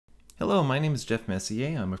Hello, my name is Jeff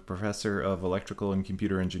Messier. I'm a professor of electrical and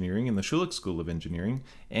computer engineering in the Schulich School of Engineering,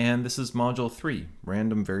 and this is Module 3,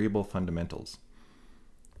 Random Variable Fundamentals.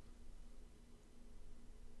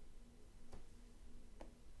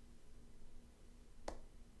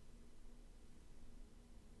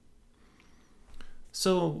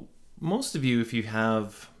 So most of you, if you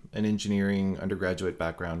have an engineering undergraduate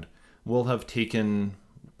background, will have taken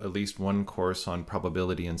at least one course on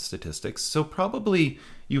probability and statistics. So probably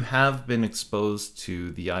you have been exposed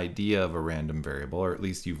to the idea of a random variable, or at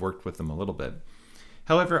least you've worked with them a little bit.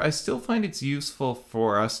 However, I still find it's useful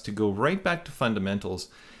for us to go right back to fundamentals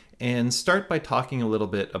and start by talking a little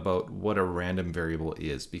bit about what a random variable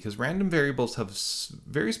is, because random variables have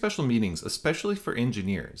very special meanings, especially for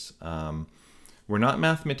engineers. We're not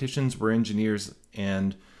mathematicians, we're engineers,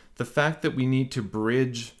 and the fact that we need to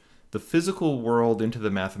bridge the physical world into the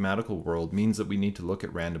mathematical world means that we need to look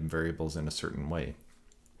at random variables in a certain way.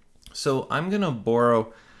 So I'm going to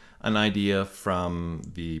borrow an idea from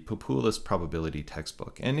the Popoulas probability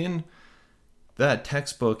textbook. And in that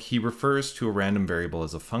textbook, he refers to a random variable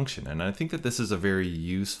as a function. And I think that this is a very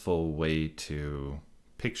useful way to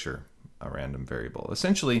picture a random variable.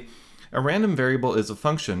 Essentially, a random variable is a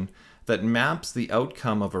function that maps the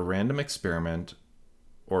outcome of a random experiment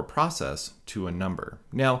or process to a number.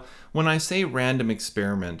 Now, when I say random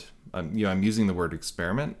experiment, I'm using the word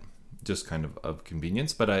experiment just kind of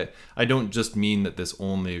convenience, but I don't just mean that this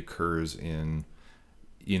only occurs in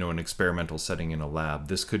an experimental setting in a lab.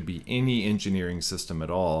 This could be any engineering system at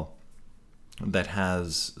all that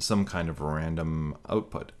has some kind of random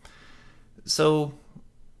output. So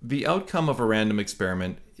the outcome of a random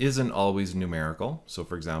experiment isn't always numerical. So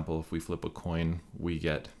for example, if we flip a coin, we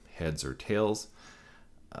get heads or tails.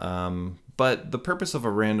 But the purpose of a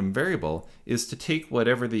random variable is to take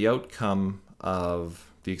whatever the outcome of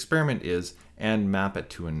the experiment is and map it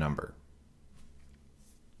to a number.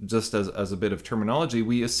 Just as a bit of terminology,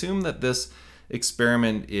 we assume that this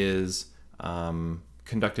experiment is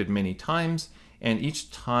conducted many times, and each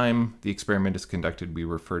time the experiment is conducted, we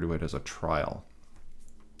refer to it as a trial.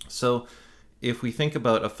 So if we think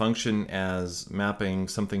about a function as mapping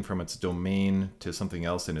something from its domain to something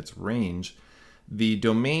else in its range, the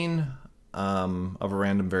domain of a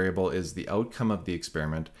random variable is the outcome of the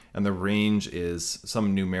experiment, and the range is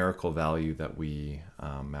some numerical value that we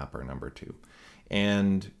map our number to.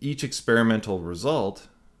 And each experimental result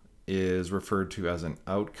is referred to as an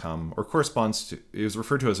outcome, or is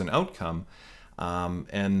referred to as an outcome,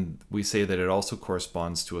 and we say that it also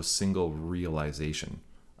corresponds to a single realization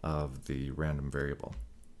of the random variable.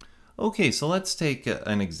 Okay, so let's take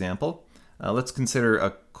an example. Let's consider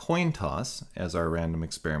a coin toss as our random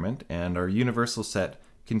experiment, and our universal set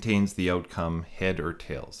contains the outcome head or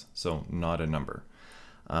tails, so not a number.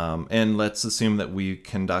 And let's assume that we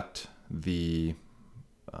conduct the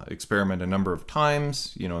experiment a number of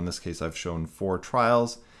times. In this case, I've shown 4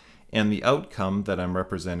 trials, and the outcome that I'm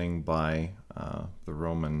representing by the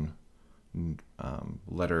Roman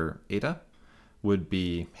letter eta would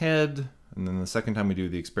be head, and then the second time we do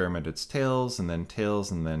the experiment, it's tails, and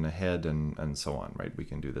then a head, and so on, right? We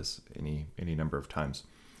can do this any number of times.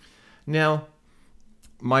 Now,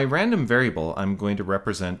 my random variable I'm going to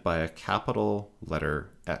represent by a capital letter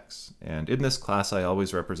X. And in this class, I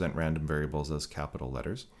always represent random variables as capital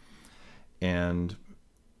letters. And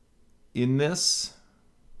in this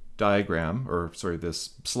diagram,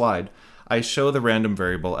 this slide, I show the random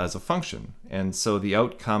variable as a function. And so the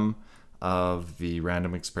outcome of the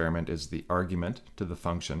random experiment is the argument to the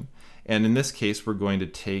function. And in this case, we're going to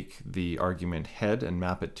take the argument head and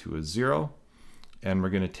map it to a 0. And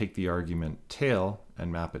we're going to take the argument tail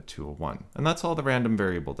and map it to a 1. And that's all the random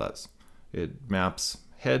variable does. It maps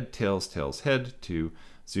head, tails, tails, head to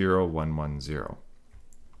 0, 1, 1, 0.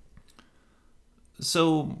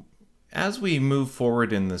 So as we move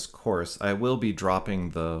forward in this course, I will be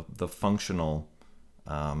dropping the functional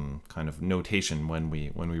kind of notation when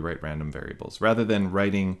we write random variables. Rather than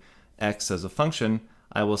writing x as a function,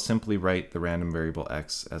 I will simply write the random variable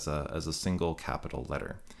x as a single capital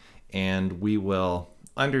letter. And we will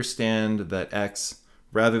understand that x,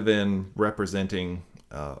 rather than representing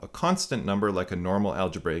a constant number like a normal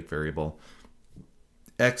algebraic variable,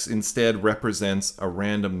 x instead represents a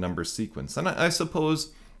random number sequence. And I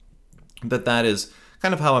suppose that is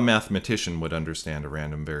kind of how a mathematician would understand a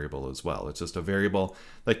random variable as well. It's just a variable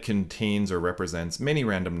that contains or represents many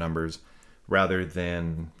random numbers rather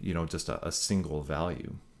than, just a single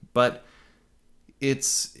value. But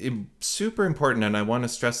it's super important, and I want to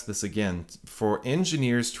stress this again, for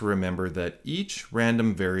engineers to remember that each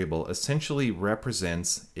random variable essentially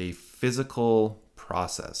represents a physical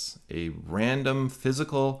process, a random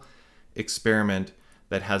physical experiment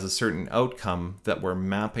that has a certain outcome that we're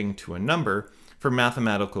mapping to a number for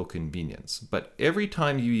mathematical convenience. But every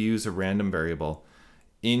time you use a random variable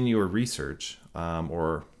in your research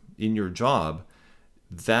or in your job,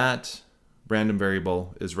 that random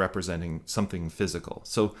variable is representing something physical.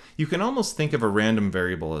 So you can almost think of a random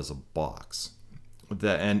variable as a box.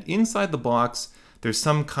 And inside the box, there's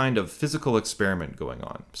some kind of physical experiment going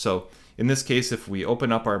on. So in this case, if we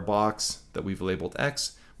open up our box that we've labeled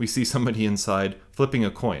X, we see somebody inside flipping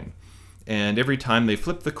a coin. And every time they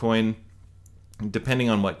flip the coin, depending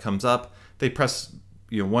on what comes up, they press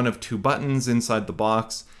one of two buttons inside the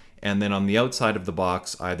box, and then on the outside of the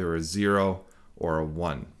box, either a 0 or a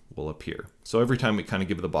 1 will appear. So every time we kind of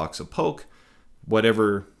give the box a poke,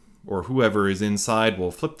 whatever or whoever is inside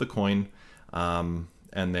will flip the coin, and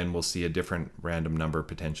then we'll see a different random number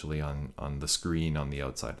potentially on the screen on the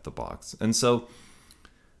outside of the box. And so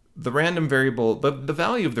the random variable, the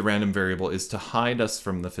value of the random variable is to hide us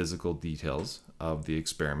from the physical details of the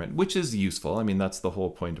experiment, which is useful. I mean, that's the whole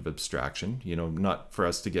point of abstraction, not for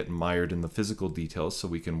us to get mired in the physical details so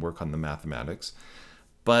we can work on the mathematics.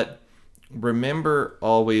 But remember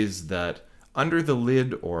always that under the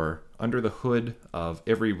lid or under the hood of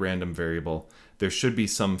every random variable, there should be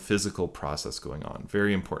some physical process going on.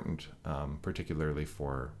 Very important, particularly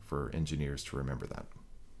for engineers to remember that.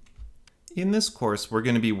 In this course, we're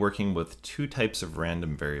going to be working with two types of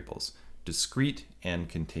random variables, discrete and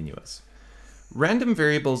continuous. Random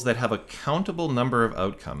variables that have a countable number of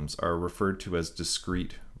outcomes are referred to as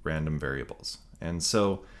discrete random variables. And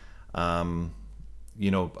so, our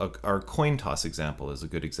coin toss example is a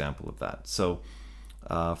good example of that. So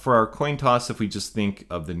for our coin toss, if we just think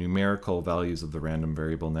of the numerical values of the random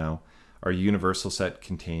variable now, our universal set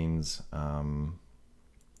contains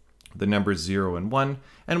the numbers 0 and 1,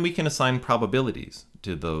 and we can assign probabilities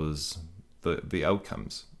to those, the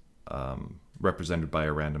outcomes represented by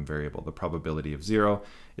a random variable. The probability of 0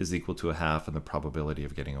 is equal to 1/2, and the probability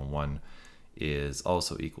of getting a 1 is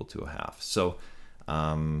also equal to 1/2. So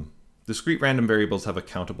discrete random variables have a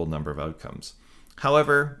countable number of outcomes.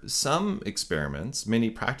 However, some experiments, many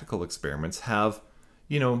practical experiments, have,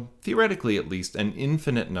 theoretically at least, an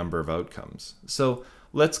infinite number of outcomes. So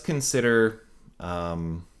let's consider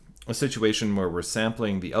a situation where we're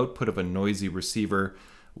sampling the output of a noisy receiver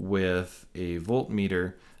with a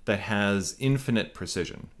voltmeter that has infinite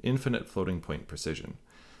precision, infinite floating point precision.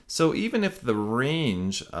 So even if the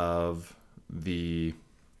range of the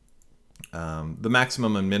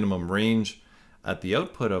maximum and minimum range at the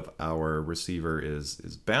output of our receiver is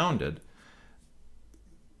bounded,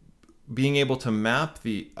 being able to map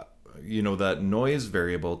that noise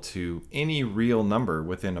variable to any real number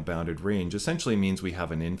within a bounded range essentially means we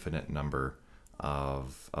have an infinite number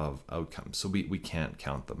of outcomes. So we can't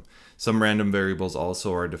count them. Some random variables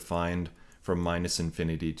also are defined from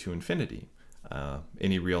 -infinity to infinity.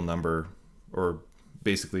 Any real number, or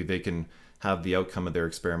basically they can have the outcome of their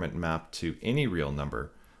experiment mapped to any real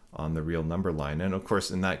number on the real number line. And of course,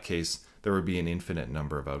 in that case, there would be an infinite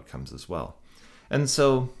number of outcomes as well. And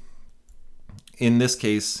so in this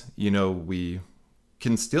case, we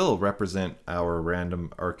can still represent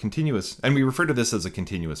our continuous, and we refer to this as a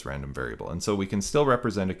continuous random variable. And so we can still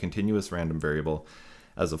represent a continuous random variable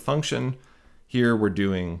as a function. Here we're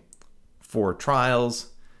doing 4 trials,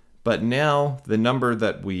 but now the number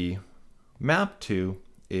that we map to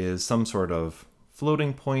is some sort of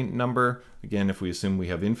floating point number. Again, if we assume we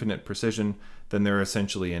have infinite precision, then there are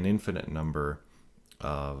essentially an infinite number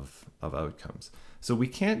of outcomes. So we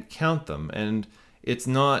can't count them, and it's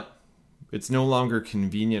no longer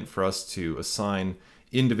convenient for us to assign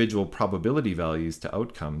individual probability values to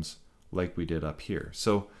outcomes like we did up here.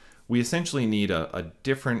 So we essentially need a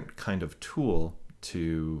different kind of tool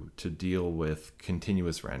to deal with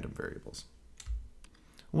continuous random variables.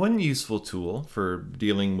 One useful tool for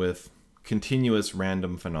dealing with continuous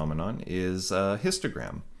random phenomenon is a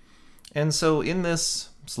histogram. And so in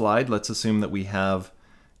this slide, let's assume that we have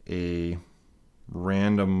a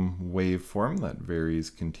random waveform that varies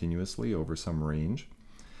continuously over some range.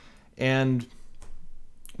 And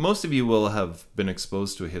most of you will have been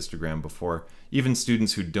exposed to a histogram before. Even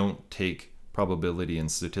students who don't take probability and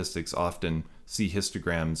statistics often see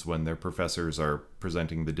histograms when their professors are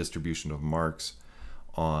presenting the distribution of marks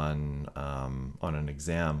on an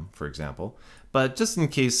exam, for example. But just in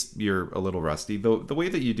case you're a little rusty, the way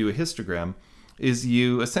that you do a histogram is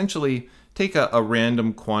you essentially take a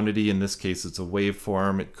random quantity. In this case, it's a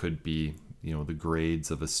waveform. It could be, the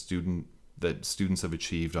grades of a student that students have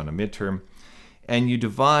achieved on a midterm, and you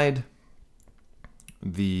divide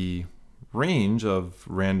the range of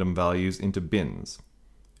random values into bins.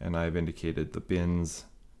 And I've indicated the bins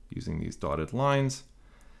using these dotted lines.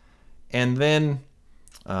 And then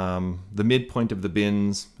the midpoint of the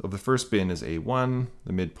bins of the first bin is A1,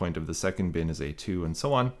 the midpoint of the second bin is A2, and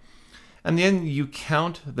so on. And then you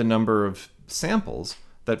count the number of samples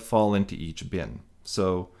that fall into each bin.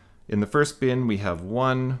 So in the first bin, we have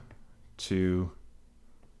 1, 2,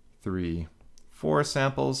 3, 4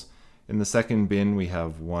 samples. In the second bin, we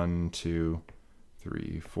have 1, 2,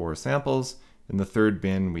 3, 4 samples. In the third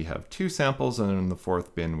bin, we have 2 samples, and in the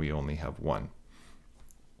fourth bin, we only have 1.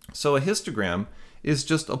 So a histogram is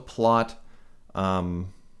just a plot of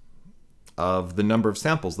the number of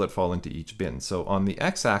samples that fall into each bin. So on the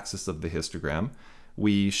x-axis of the histogram,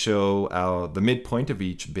 we show the midpoint of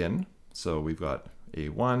each bin. So we've got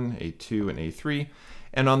A1, A2, and A3.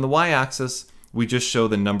 And on the y-axis, we just show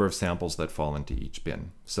the number of samples that fall into each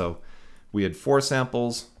bin. So we had 4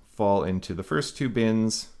 samples fall into the first 2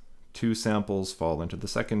 bins, 2 samples fall into the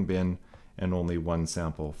second bin, and only 1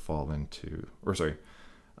 sample fall into,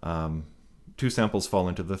 2 samples fall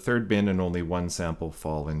into the third bin, and only 1 sample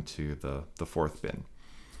fall into the fourth bin.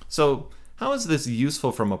 So how is this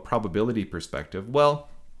useful from a probability perspective? Well,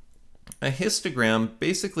 a histogram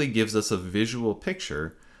basically gives us a visual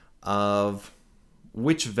picture of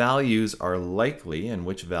which values are likely and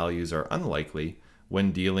which values are unlikely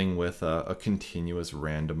when dealing with a continuous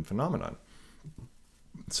random phenomenon.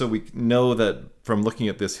 So we know that from looking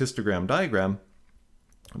at this histogram diagram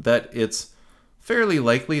that it's fairly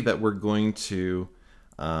likely that we're going to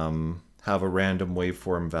have a random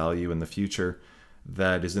waveform value in the future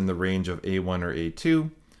that is in the range of A1 or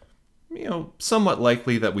A2. You know, somewhat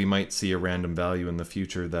likely that we might see a random value in the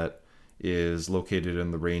future that is located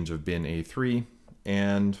in the range of bin A3,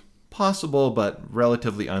 and possible but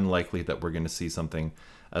relatively unlikely that we're going to see something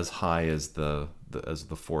as high as the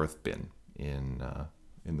fourth bin in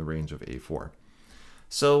the range of A4.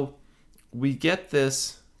 So we get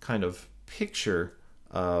this kind of picture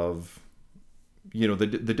of, you know, the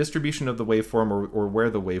distribution of the waveform, or where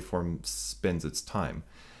the waveform spends its time.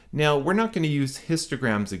 Now, we're not going to use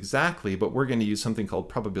histograms exactly, but we're going to use something called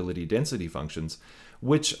probability density functions,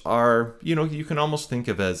 which are, you know, you can almost think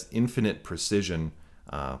of as infinite precision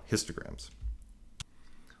histograms.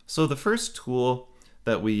 So the first tool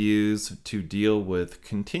that we use to deal with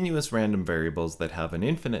continuous random variables that have an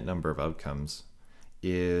infinite number of outcomes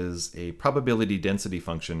is a probability density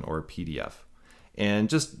function, or PDF. And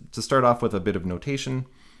just to start off with a bit of notation,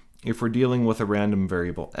 if we're dealing with a random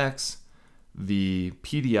variable x, the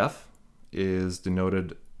PDF is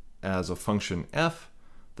denoted as a function f,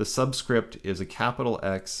 the subscript is a capital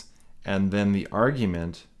X, and then the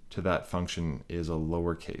argument to that function is a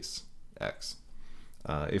lowercase x.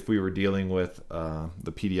 If we were dealing with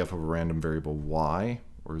the PDF of a random variable y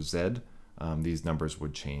or z, these numbers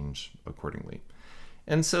would change accordingly.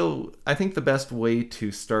 And so I think the best way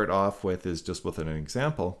to start off with is just with an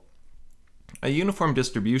example. A uniform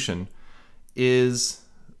distribution is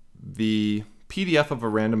the PDF of a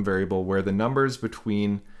random variable where the numbers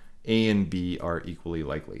between a and b are equally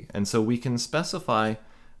likely. And so we can specify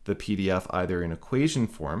the PDF either in equation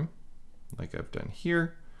form, like I've done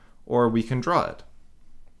here, or we can draw it,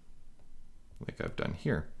 like I've done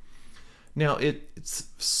here. Now, it's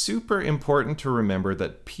super important to remember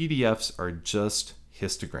that PDFs are just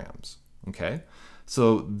histograms, okay?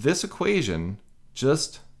 So this equation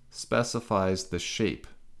just specifies the shape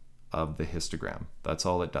of the histogram. That's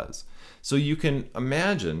all it does. So you can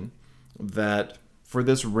imagine that for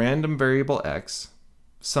this random variable x,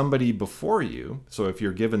 somebody before you, so if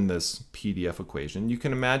you're given this PDF equation, you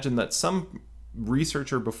can imagine that some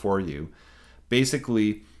researcher before you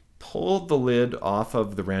basically pulled the lid off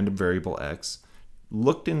of the random variable x,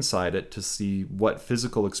 looked inside it to see what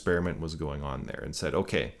physical experiment was going on there, and said,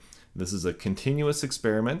 okay, this is a continuous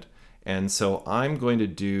experiment, and so I'm going to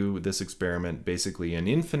do this experiment basically an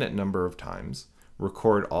infinite number of times,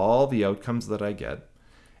 record all the outcomes that I get,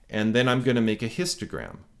 and then I'm going to make a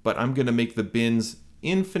histogram, but I'm going to make the bins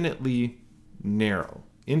infinitely narrow,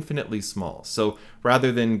 infinitely small. So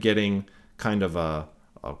rather than getting kind of a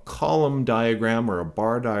column diagram or a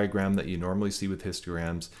bar diagram that you normally see with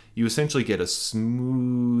histograms, you essentially get a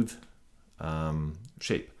smooth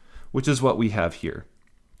shape, which is what we have here,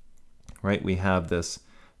 right? We have this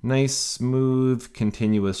nice, smooth,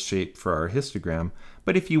 continuous shape for our histogram.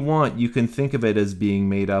 But if you want, you can think of it as being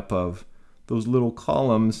made up of those little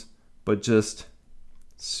columns, but just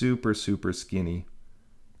super, super skinny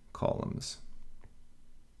columns.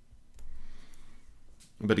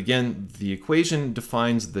 But again, the equation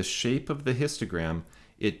defines the shape of the histogram.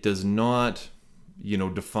 It does not, you know,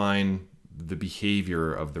 define the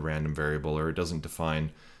behavior of the random variable, or it doesn't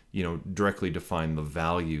define, directly define the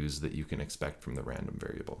values that you can expect from the random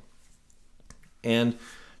variable. And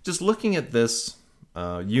just looking at this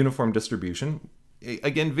uniform distribution,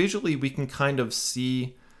 again, visually, we can kind of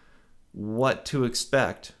see what to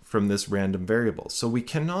expect from this random variable. So we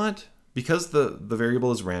cannot, because the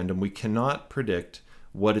variable is random, we cannot predict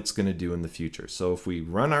what it's going to do in the future. So if we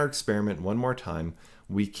run our experiment one more time,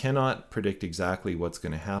 we cannot predict exactly what's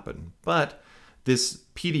going to happen. But this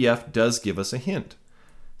PDF does give us a hint.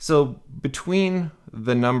 So between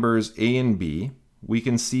the numbers a and b, we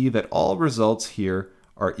can see that all results here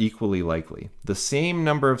are equally likely. The same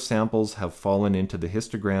number of samples have fallen into the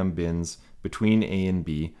histogram bins between a and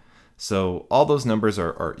b, so all those numbers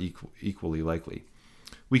are equally likely.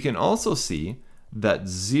 We can also see that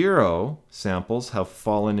 0 samples have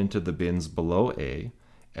fallen into the bins below A,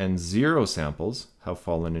 and 0 samples have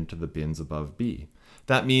fallen into the bins above B.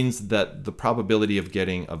 That means that the probability of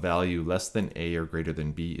getting a value less than A or greater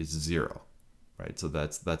than B is 0, right? So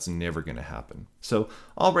that's never going to happen. So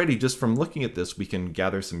already just from looking at this, we can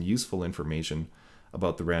gather some useful information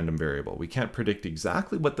about the random variable. We can't predict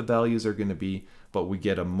exactly what the values are going to be, but we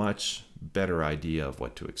get a much better idea of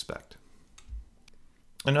what to expect.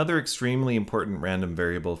 Another extremely important random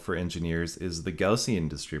variable for engineers is the Gaussian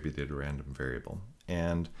distributed random variable.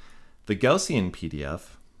 And the Gaussian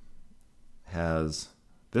PDF has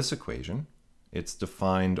this equation. It's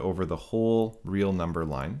defined over the whole real number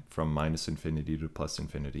line from -infinity to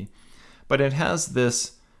 +infinity. But it has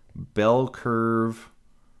this bell curve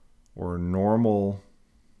or normal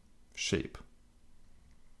shape.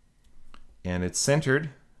 And it's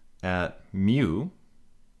centered at mu,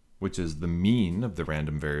 which is the mean of the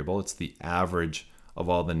random variable. It's the average of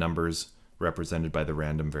all the numbers represented by the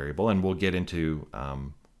random variable. And we'll get into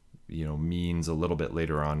means a little bit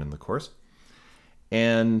later on in the course.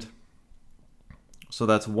 And so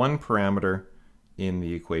that's one parameter in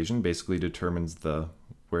the equation, basically determines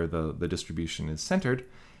where the distribution is centered.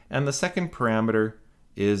 And the second parameter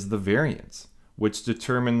is the variance, which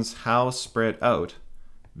determines how spread out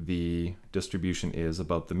the distribution is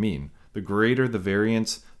about the mean. The greater the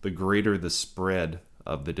variance, the greater the spread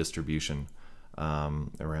of the distribution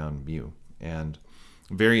around mu. And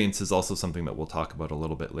variance is also something that we'll talk about a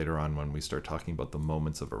little bit later on when we start talking about the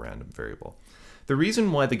moments of a random variable. The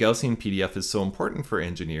reason why the Gaussian PDF is so important for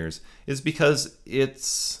engineers is because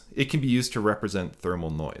it can be used to represent thermal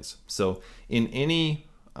noise. So in any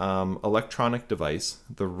electronic device,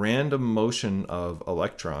 the random motion of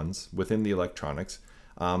electrons within the electronics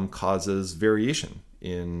causes variation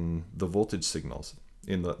in the voltage signals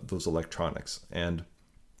in those electronics. And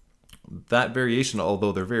that variation,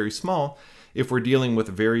 although they're very small, if we're dealing with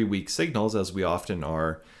very weak signals, as we often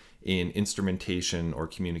are in instrumentation or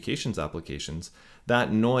communications applications,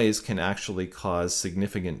 that noise can actually cause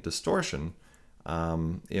significant distortion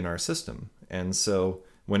in our system. And so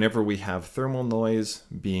whenever we have thermal noise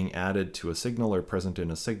being added to a signal or present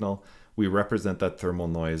in a signal, we represent that thermal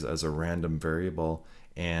noise as a random variable,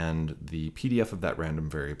 and the PDF of that random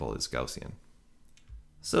variable is Gaussian.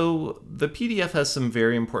 So the PDF has some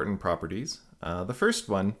very important properties. The first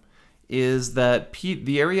one is that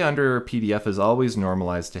the area under a PDF is always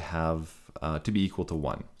normalized to be equal to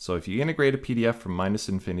 1. So if you integrate a PDF from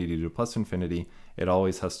 -infinity to +infinity, it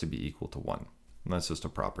always has to be equal to 1. And that's just a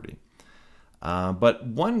property. But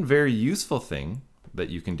one very useful thing that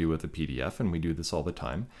you can do with a PDF, and we do this all the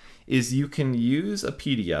time, is you can use a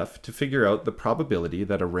PDF to figure out the probability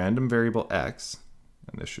that a random variable x,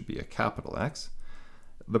 and this should be a capital X,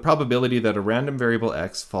 the probability that a random variable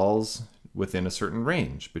x falls within a certain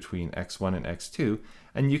range between x1 and x2,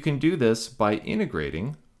 and you can do this by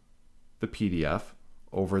integrating the PDF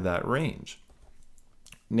over that range.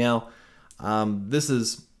 Now, this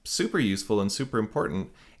is super useful and super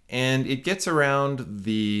important, and it gets around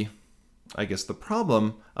the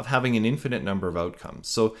problem of having an infinite number of outcomes.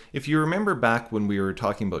 So if you remember back when we were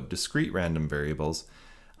talking about discrete random variables,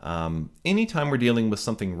 anytime we're dealing with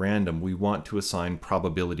something random, we want to assign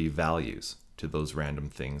probability values to those random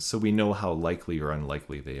things so we know how likely or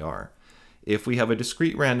unlikely they are. If we have a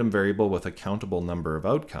discrete random variable with a countable number of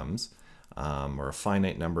outcomes, or a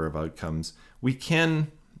finite number of outcomes, we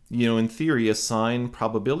can, in theory, assign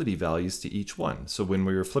probability values to each one. So when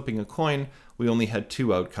we were flipping a coin, we only had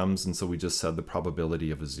 2 outcomes, and so we just said the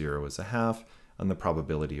probability of a 0 is a half, and the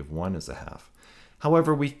probability of 1 is a half.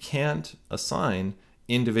 However, we can't assign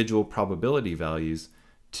individual probability values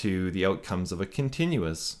to the outcomes of a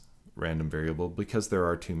continuous random variable because there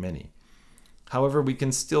are too many. However, we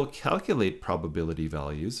can still calculate probability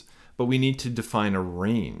values, but we need to define a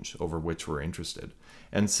range over which we're interested.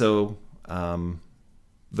 And so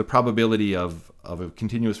the probability of a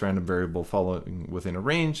continuous random variable falling within a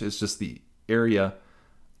range is just the area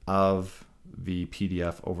of the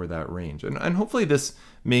PDF over that range. And hopefully this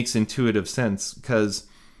makes intuitive sense, because,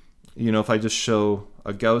 you know, if I just show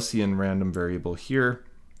a Gaussian random variable here,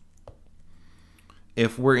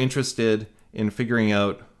 if we're interested in figuring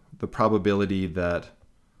out the probability that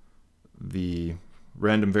the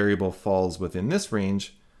random variable falls within this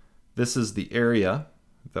range, this is the area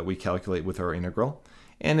that we calculate with our integral,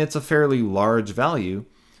 and it's a fairly large value,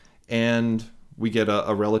 and we get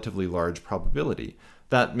a relatively large probability.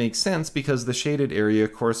 That makes sense because the shaded area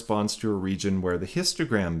corresponds to a region where the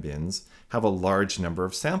histogram bins have a large number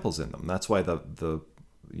of samples in them. That's why the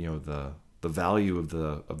value of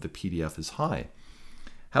the PDF is high.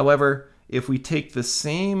 However, if we take the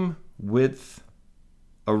same width,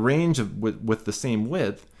 a range with the same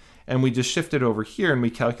width, and we just shift it over here and we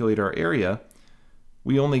calculate our area,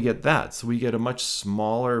 we only get that. So we get a much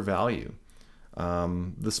smaller value.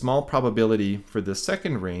 The small probability for this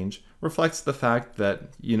second range reflects the fact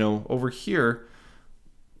that, you know, over here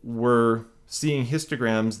we're seeing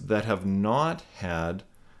histograms that have not had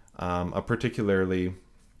a particularly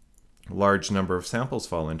large number of samples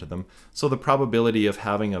fall into them. So the probability of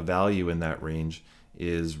having a value in that range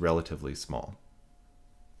is relatively small.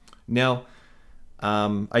 Now,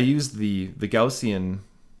 I used the Gaussian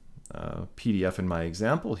PDF in my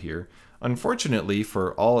example here. Unfortunately,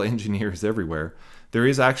 for all engineers everywhere, there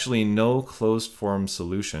is actually no closed form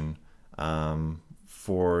solution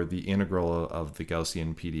for the integral of the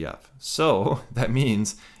Gaussian PDF. So that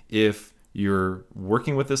means if you're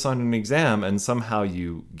working with this on an exam and somehow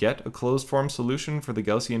you get a closed form solution for the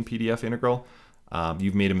Gaussian PDF integral,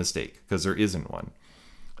 you've made a mistake, because there isn't one.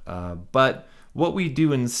 But what we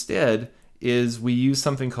do instead is we use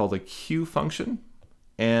something called a Q function.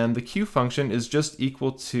 And the Q function is just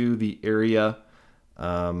equal to the area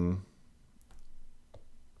under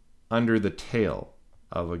the tail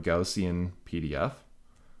of a Gaussian PDF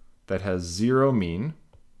that has 0 mean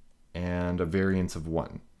and a variance of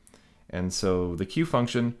 1. And so the Q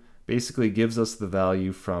function basically gives us the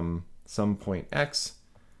value from some point x,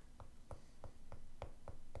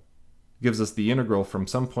 gives us the integral from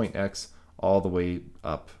some point x all the way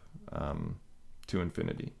up to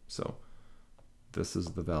infinity. So this is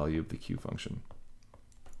the value of the Q function.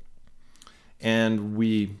 And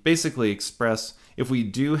we basically express, if we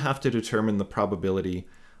do have to determine the probability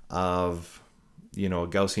of, you know, a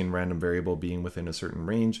Gaussian random variable being within a certain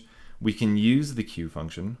range, we can use the Q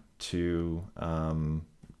function to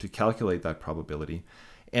calculate that probability.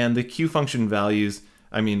 And the Q function values,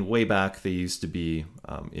 I mean, way back they used to be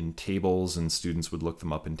in tables, and students would look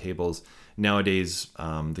them up in tables. Nowadays,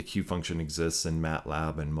 the Q function exists in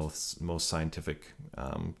MATLAB and most scientific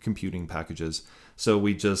computing packages. So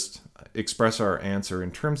we just express our answer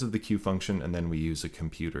in terms of the Q function, and then we use a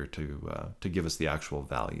computer to give us the actual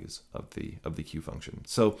values of the Q function.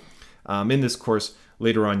 So in this course,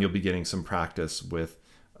 later on, you'll be getting some practice with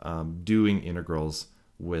doing integrals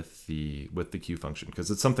with the Q function,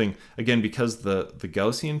 because it's something, again, because the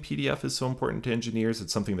Gaussian PDF is so important to engineers,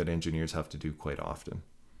 it's something that engineers have to do quite often.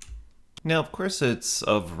 Now, of course, it's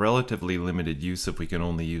of relatively limited use if we can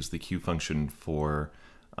only use the Q function for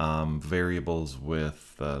variables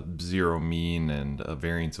with 0 mean and a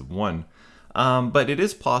variance of 1. But it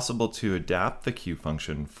is possible to adapt the Q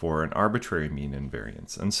function for an arbitrary mean and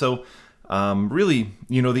variance. And so really,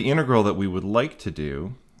 you know, the integral that we would like to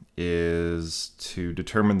do is to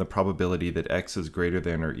determine the probability that x is greater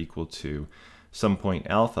than or equal to some point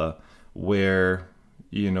alpha where,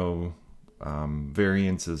 you know,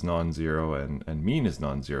 variance is non-zero and mean is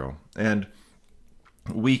non-zero. And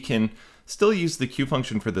we can still use the Q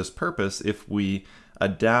function for this purpose if we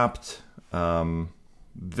adapt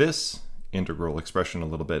this integral expression a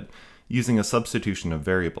little bit using a substitution of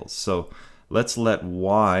variables. So let's let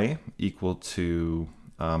y equal to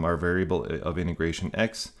our variable of integration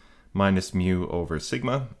x minus mu over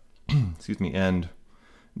sigma, excuse me, and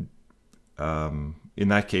in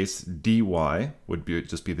that case, dy would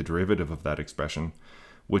just be the derivative of that expression,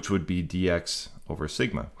 which would be dx over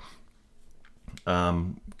sigma.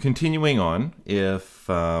 Continuing on, if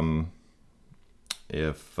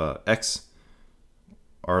x,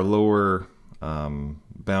 our lower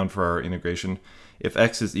bound for our integration, if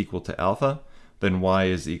x is equal to alpha, then y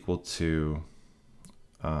is equal to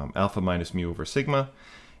alpha minus mu over sigma.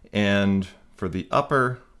 And for the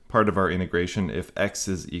upper part of our integration, if x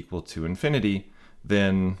is equal to infinity,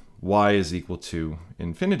 then y is equal to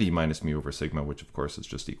infinity minus mu over sigma, which of course is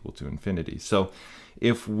just equal to infinity. So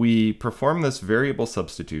if we perform this variable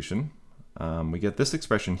substitution, we get this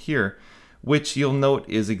expression here, which you'll note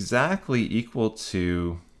is exactly equal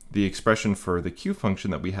to the expression for the Q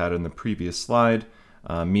function that we had in the previous slide.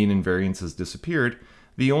 Mean and variance has disappeared.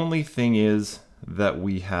 The only thing is that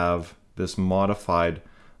we have this modified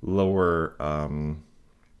lower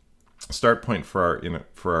start point for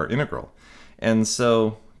our integral. And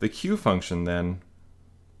so the Q function then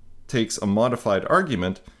takes a modified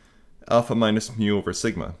argument, alpha minus mu over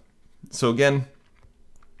sigma. So again,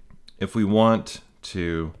 if we want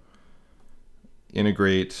to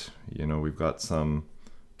integrate, we've got some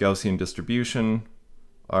Gaussian distribution,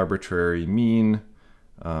 arbitrary mean,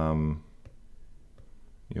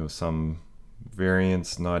 some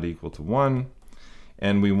variance not equal to 1,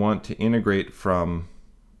 and we want to integrate from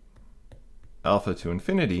alpha to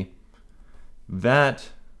infinity, that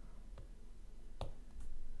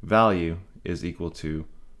value is equal to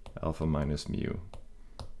alpha minus mu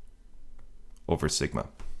over sigma.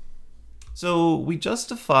 So we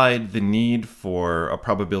justified the need for a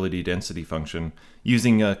probability density function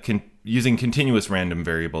using continuous random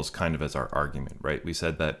variables kind of as our argument, right? We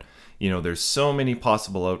said that there's so many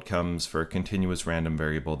possible outcomes for a continuous random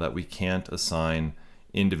variable that we can't assign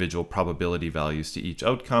individual probability values to each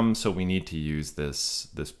outcome, so we need to use this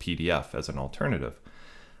PDF as an alternative.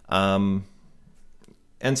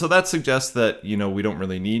 And so that suggests that we don't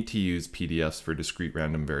really need to use PDFs for discrete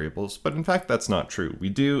random variables, but in fact that's not true. We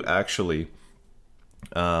do actually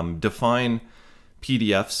define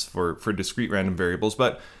PDFs for discrete random variables,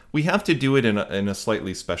 but we have to do it in a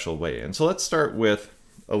slightly special way. And so let's start with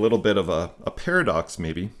a little bit of a paradox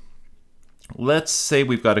maybe. Let's say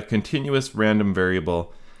we've got a continuous random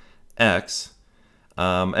variable x,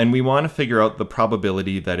 and we want to figure out the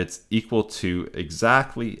probability that it's equal to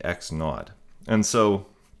exactly x naught. And so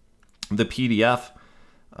the PDF,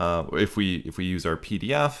 if we use our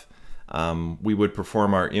PDF, we would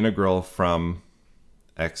perform our integral from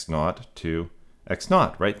x naught to x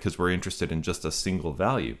naught, right? Because we're interested in just a single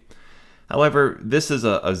value. However, this is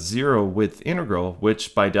a zero width integral,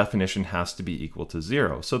 which by definition has to be equal to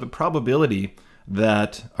 0. So the probability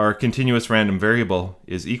that our continuous random variable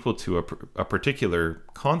is equal to a particular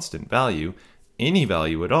constant value, any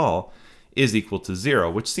value at all, is equal to 0,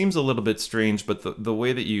 which seems a little bit strange, but the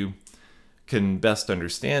way that you can best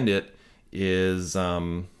understand it is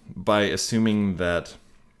by assuming that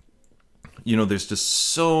there's just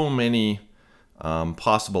so many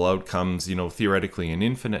possible outcomes, theoretically an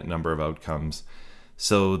infinite number of outcomes.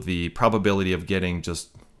 So the probability of getting just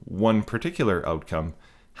one particular outcome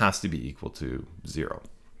has to be equal to 0.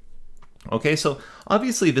 Okay, so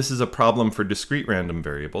obviously this is a problem for discrete random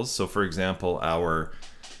variables. So for example, our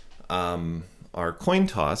coin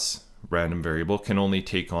toss random variable can only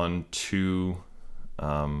take on two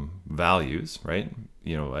values, right?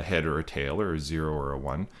 A head or a tail, or a 0 or a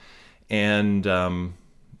 1. And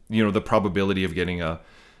the probability of getting a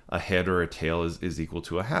head or a tail is equal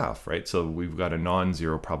to a half, right? So we've got a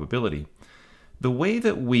non-zero probability. The way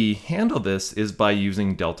that we handle this is by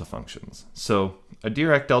using delta functions. So a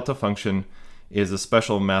Dirac delta function is a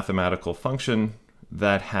special mathematical function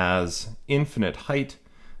that has infinite height,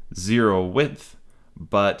 0 width,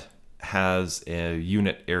 but has a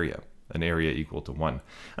unit area, an area equal to 1.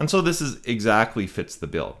 And so this exactly fits the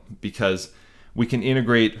bill, because we can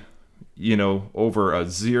integrate over a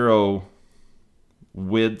 0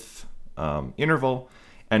 width interval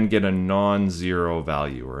and get a non-zero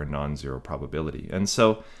value, or a non-zero probability. And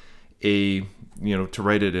so to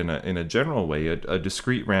write it in a general way, a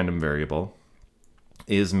discrete random variable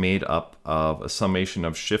is made up of a summation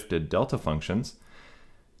of shifted delta functions.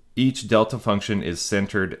 Each delta function is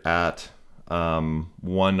centered at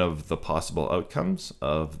one of the possible outcomes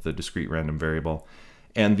of the discrete random variable,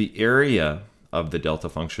 and the area of the delta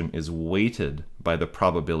function is weighted by the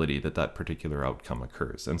probability that that particular outcome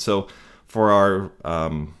occurs. And so for our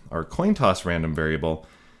coin toss random variable,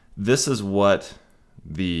 this is what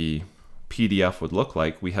the PDF would look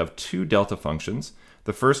like. We have two delta functions.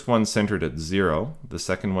 The first one centered at 0, the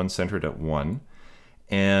second one centered at 1.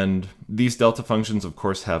 And these delta functions, of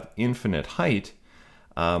course, have infinite height,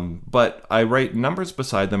 but I write numbers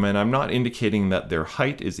beside them, and I'm not indicating that their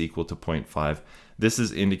height is equal to 0.5. This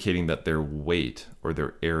is indicating that their weight, or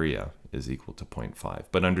their area, is equal to 0.5.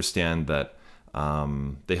 But understand that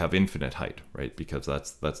they have infinite height, right? Because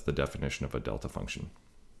that's the definition of a delta function.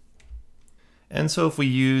 And so if we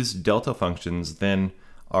use delta functions, then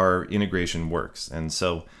our integration works. And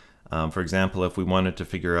so, for example, if we wanted to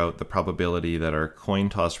figure out the probability that our coin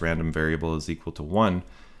toss random variable is equal to 1,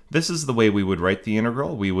 this is the way we would write the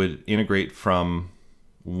integral. We would integrate from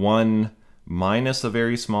 1 minus a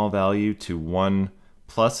very small value to 1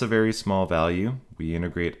 plus a very small value. We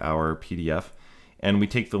integrate our PDF, and we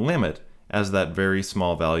take the limit, as that very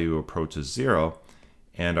small value approaches 0,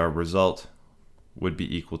 and our result would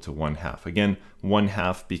be equal to 1/2. Again,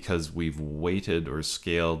 1/2 because we've weighted or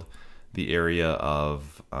scaled the area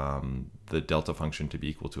of the delta function to be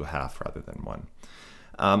equal to 1/2 rather than 1.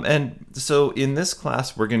 And so in this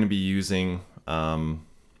class, we're going to be using,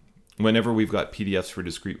 whenever we've got PDFs for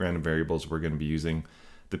discrete random variables, we're going to be using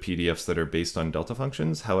the PDFs that are based on delta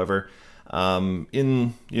functions. However,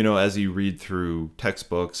 as you read through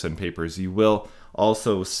textbooks and papers, you will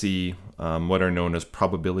also see what are known as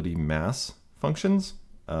probability mass functions.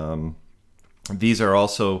 These are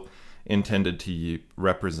also intended to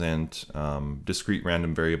represent discrete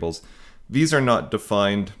random variables. These are not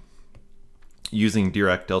defined using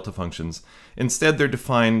Dirac delta functions. Instead, they're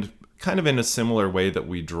defined kind of in a similar way that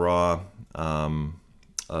we draw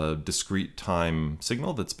a discrete time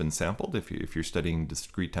signal that's been sampled. If you're studying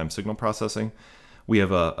discrete time signal processing, we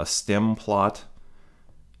have a stem plot,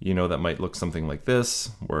 that might look something like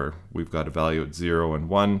this, where we've got a value at 0 and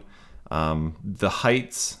 1. The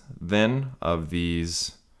heights then of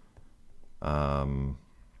these, let's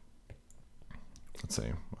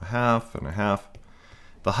say 1/2 and 1/2.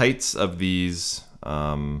 The heights of these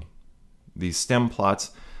stem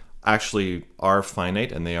plots actually are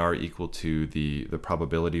finite, and they are equal to the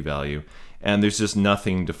probability value. And there's just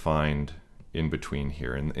nothing defined in between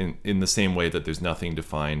here, in the same way that there's nothing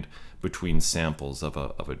defined between samples of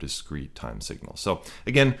a discrete time signal. So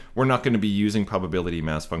again, we're not going to be using probability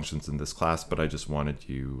mass functions in this class, but I just wanted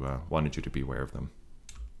you to be aware of them.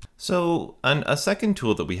 So a second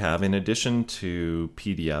tool that we have in addition to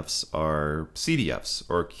PDFs are CDFs,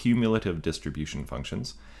 or cumulative distribution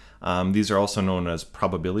functions. These are also known as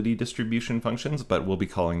probability distribution functions, but we'll be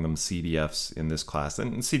calling them CDFs in this class.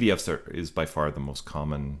 And CDFs is by far the most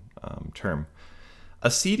common term. A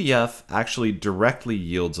CDF actually directly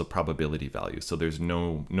yields a probability value, so there's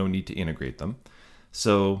no need to integrate them.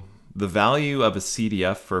 So the value of a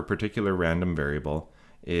CDF for a particular random variable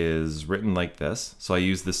is written like this. So I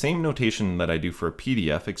use the same notation that I do for a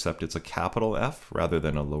PDF, except it's a capital F rather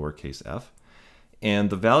than a lowercase f.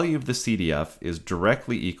 And the value of the CDF is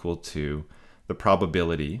directly equal to the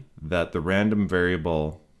probability that the random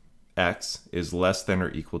variable x is less than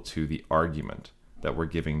or equal to the argument that we're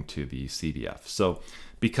giving to the CDF. So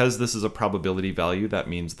because this is a probability value, that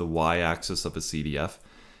means the y-axis of a CDF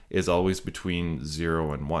is always between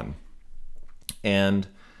 0 and 1. And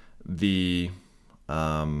the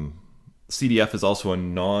CDF is also a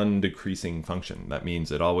non-decreasing function. That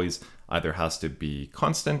means it always either has to be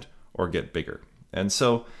constant or get bigger. And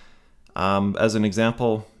so, as an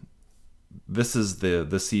example, this is the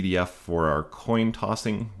CDF for our coin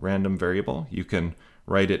tossing random variable. You can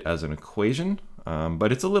write it as an equation,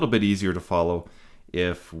 but it's a little bit easier to follow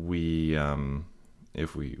if we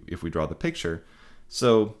draw the picture.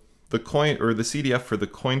 So the CDF for the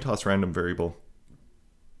coin toss random variable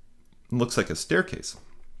looks like a staircase,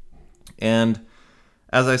 and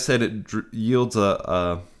as I said, it yields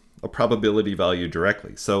a probability value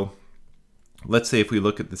directly. So let's say if we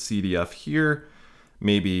look at the CDF here,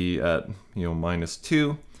 maybe at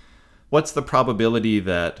 -2, what's the probability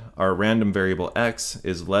that our random variable x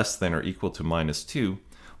is less than or equal to -2?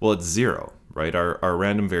 Well, it's 0, right? Our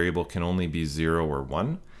random variable can only be 0 or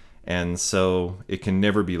 1, and so it can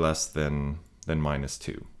never be less than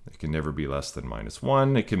 -2. It can never be less than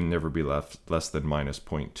 -1. It can never be less than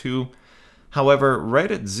 -0.2. However,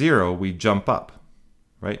 right at 0, we jump up,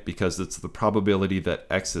 right? Because it's the probability that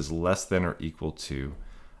x is less than or equal to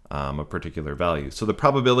a particular value. So the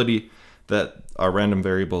probability that our random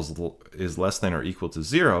variable is less than or equal to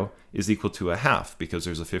 0 is equal to 1/2, because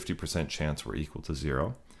there's a 50% chance we're equal to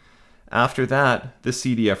 0. After that, the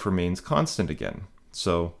CDF remains constant again.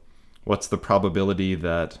 So what's the probability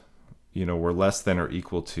that we're less than or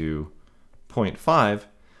equal to 0.5?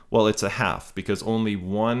 Well, it's 1/2, because only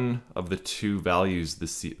one of the two values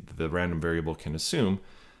the random variable can assume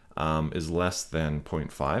is less than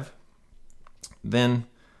 0.5. Then,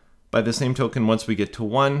 by the same token, once we get to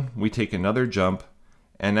 1, we take another jump,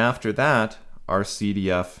 and after that, our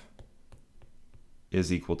CDF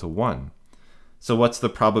is equal to 1. So what's the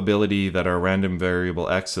probability that our random variable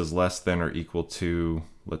x is less than or equal to,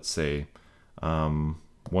 let's say,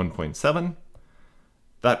 1.7?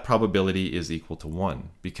 That probability is equal to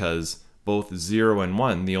 1, because both 0 and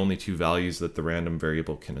 1, the only two values that the random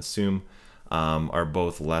variable can assume, are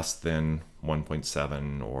both less than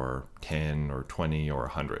 1.7 or 10 or 20 or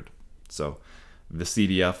 100. So the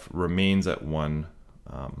CDF remains at 1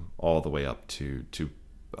 all the way up to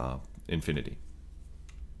infinity.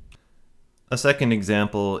 A second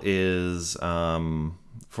example is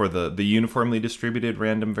for the uniformly distributed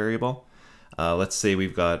random variable. Let's say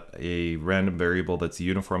we've got a random variable that's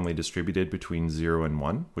uniformly distributed between 0 and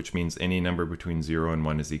 1, which means any number between 0 and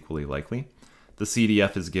 1 is equally likely. The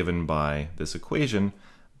CDF is given by this equation,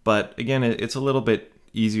 but again, it's a little bit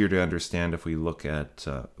easier to understand if we look at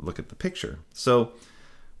the picture. So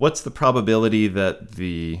what's the probability that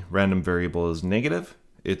the random variable is negative?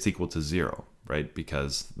 It's equal to 0, right?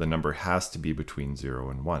 Because the number has to be between 0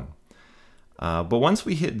 and 1. But once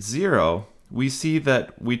we hit 0, we see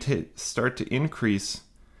that we start to increase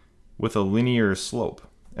with a linear slope.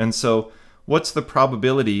 And so what's the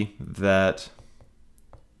probability that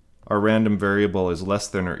our random variable is less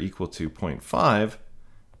than or equal to 0.5?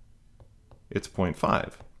 It's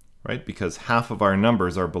 0.5, right? Because half of our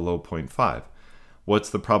numbers are below 0.5. What's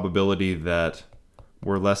the probability that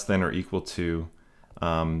we're less than or equal to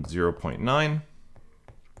 0.9?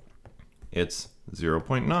 It's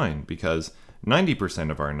 0.9 because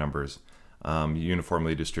 90% of our numbers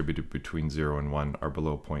uniformly distributed between 0 and 1 are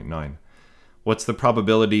below 0.9. What's the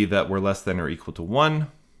probability that we're less than or equal to 1?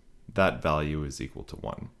 That value is equal to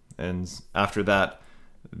 1. And after that,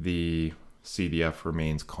 the CDF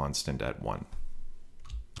remains constant at 1.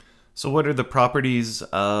 So what are the properties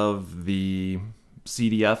of the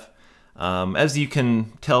CDF? As you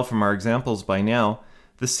can tell from our examples by now,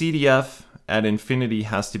 the CDF at infinity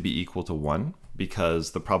has to be equal to 1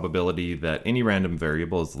 because the probability that any random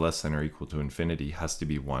variable is less than or equal to infinity has to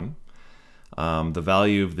be 1. The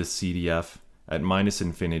value of the CDF at minus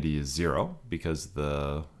infinity is 0 because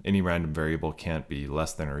any random variable can't be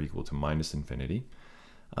less than or equal to minus infinity.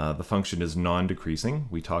 The function is non-decreasing.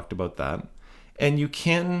 We talked about that. And you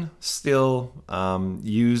can still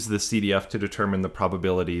use the CDF to determine the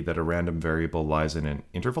probability that a random variable lies in an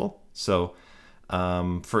interval. So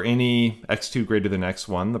for any x2 greater than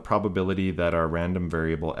x1, the probability that our random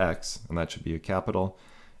variable x, and that should be a capital,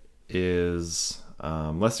 is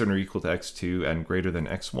less than or equal to x2 and greater than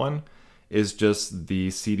x1 is just the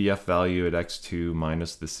CDF value at x2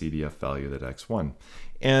 minus the CDF value at x1.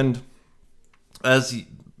 And as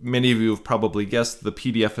many of you have probably guessed, the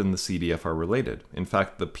PDF and the CDF are related. In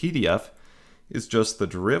fact, the PDF is just the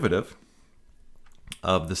derivative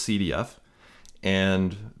of the CDF,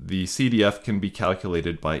 and the CDF can be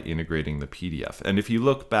calculated by integrating the PDF. And if you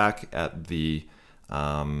look back at the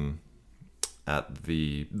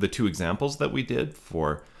two examples that we did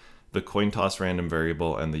for the coin toss random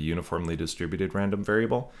variable and the uniformly distributed random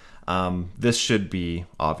variable, this should be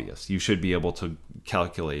obvious. You should be able to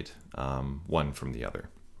calculate one from the other.